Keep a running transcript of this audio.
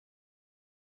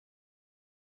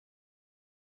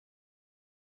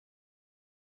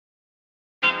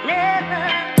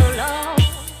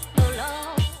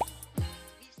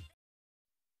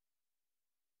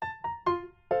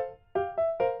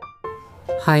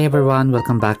Hi everyone,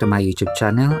 welcome back to my YouTube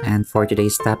channel, and for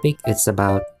today's topic it's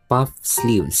about puff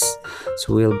sleeves.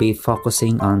 So we'll be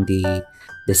focusing on the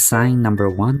design number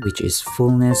 1, which is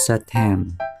fullness at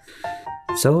hem.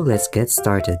 So let's get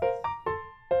started.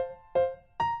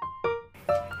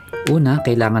 Una,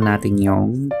 kailangan natin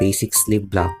yung basic sleeve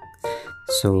block.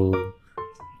 So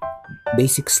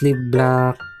basic sleeve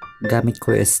block, gamit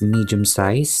ko is medium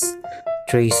size.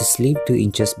 Trace sleeve 2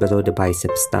 inches below the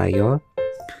biceps tayo.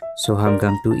 So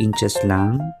hanggang 2 inches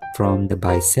lang from the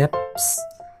biceps.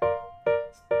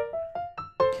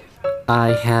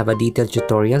 I have a detailed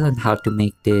tutorial on how to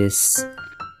make this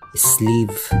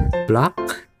sleeve block.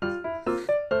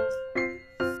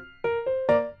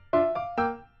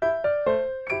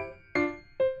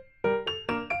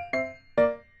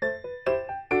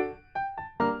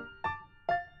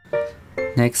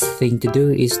 Next thing to do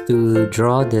is to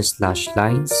draw the slash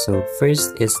lines. So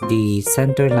first is the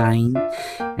center line,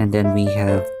 and then we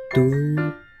have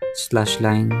 2 slash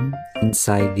line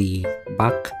inside the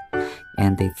back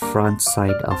and the front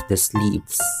side of the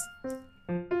sleeves.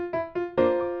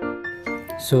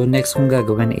 So next kong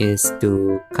gagawin is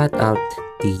to cut out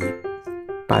the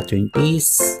pattern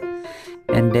piece,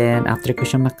 and then after ko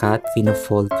siya makat,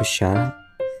 pino-fold ko siya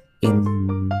in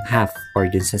half or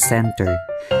dun sa center.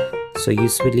 So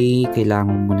usually,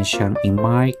 kailangan mo na siyang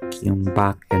i-mark yung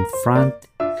back and front.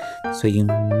 So yung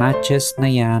matches na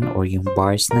yan or yung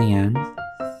bars na yan,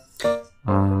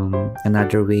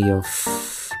 another way of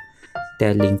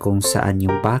telling kung saan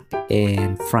yung back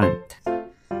and front.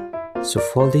 So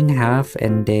fold in half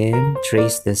and then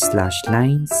trace the slash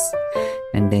lines,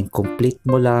 and then complete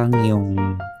mo lang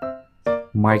yung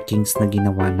markings na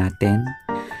ginawa natin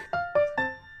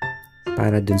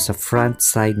para dun sa front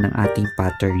side ng ating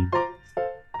pattern.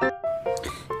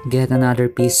 Get another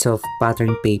piece of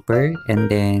pattern paper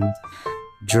and then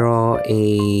draw a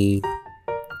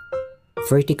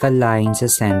vertical line sa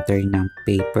center ng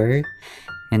paper,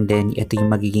 and then ito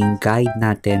yung magiging guide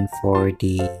natin for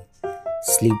the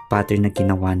sleeve pattern na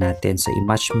ginawa natin. So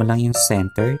i-match mo lang yung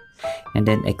center and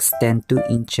then extend 2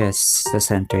 inches sa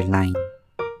center line.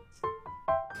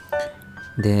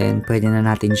 Then pwede na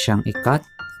natin siyang i-cut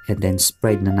and then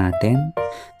spread na natin.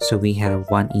 So we have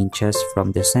 1 inches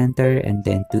from the center and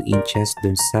then 2 inches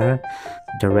dun sa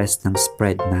the rest ng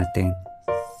spread natin.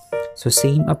 So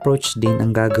same approach din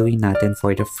ang gagawin natin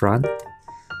for the front.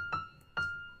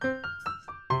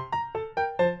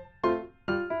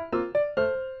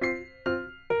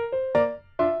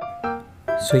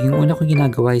 So yung una kong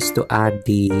ginagawa is to add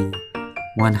the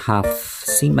 1/2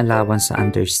 seam allowance sa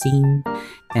under seam,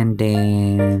 and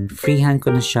then freehand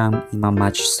ko na siyang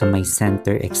i-match sa may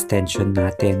center extension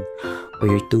natin or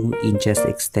your 2 inches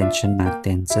extension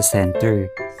natin sa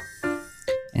center.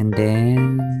 And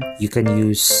then you can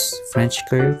use French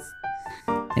curve,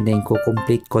 and then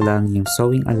complete ko lang yung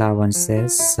sewing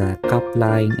allowances sa cup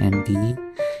line and the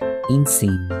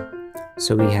inseam.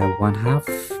 So we have 1/2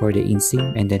 for the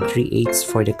inseam and then 3/8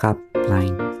 for the cup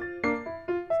line.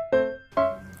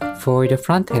 For the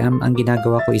front hem, ang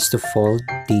ginagawa ko is to fold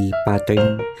the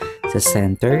pattern sa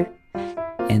center,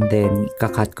 and then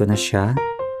kakat ko na siya,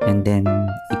 and then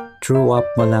i-throw up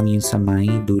mo lang yung sa may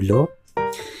dulo,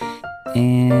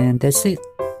 and that's it.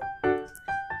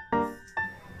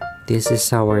 This is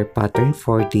our pattern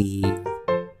for the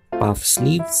puff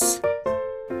sleeves.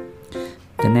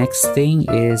 The next thing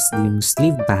is yung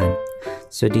sleeve band.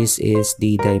 So this is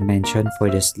the dimension for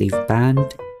the sleeve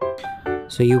band.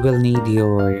 So you will need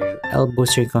your elbow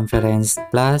circumference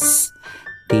plus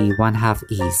the 1/2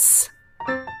 ease.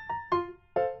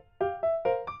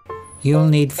 You'll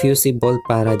need fusible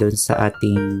para dun sa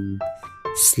ating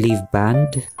sleeve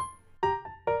band.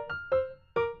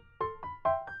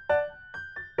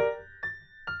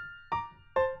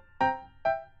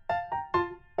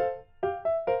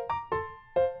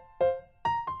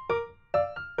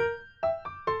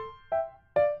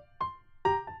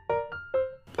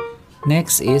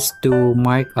 Next is to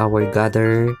mark our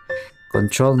gather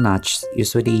control notch.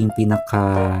 Usually yung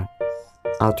pinaka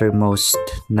outermost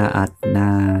na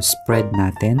spread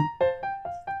natin.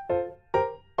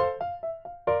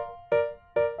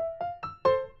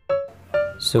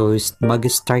 So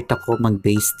mag-start ako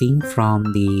mag-basting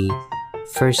from the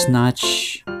first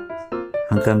notch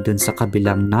hanggang dun sa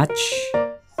kabilang notch.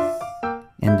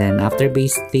 And then after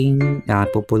basting,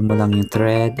 pupull mo lang yung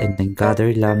thread and then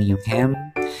gather lang yung hem.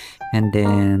 And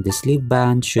then the sleeve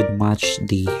band should match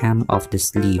the hem of the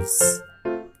sleeves.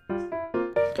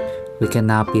 We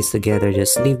can now piece together the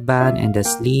sleeve band and the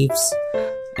sleeves,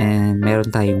 and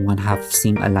meron tayong 1/2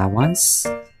 seam allowance.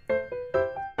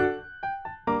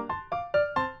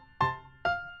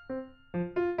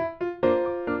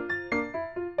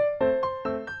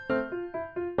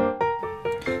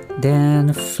 Then,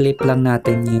 flip lang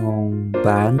natin yung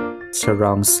band sa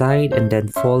wrong side and then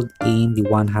fold in the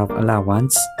 1/2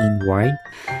 allowance inward.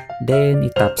 Then,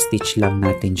 i-top stitch lang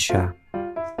natin siya.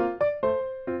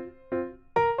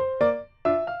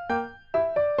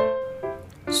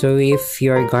 So, if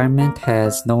your garment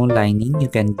has no lining, you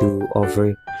can do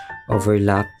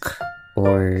overlock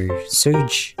or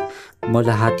serge mo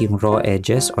lahat yung raw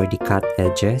edges or the cut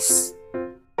edges.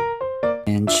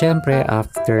 And syempre,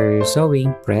 after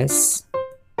sewing, press.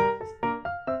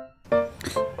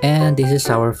 And this is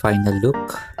our final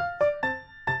look.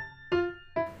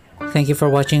 Thank you for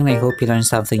watching and I hope you learned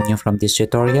something new from this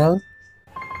tutorial.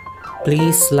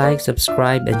 Please like,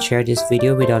 subscribe, and share this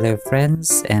video with all your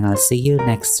friends, and I'll see you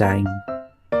next time.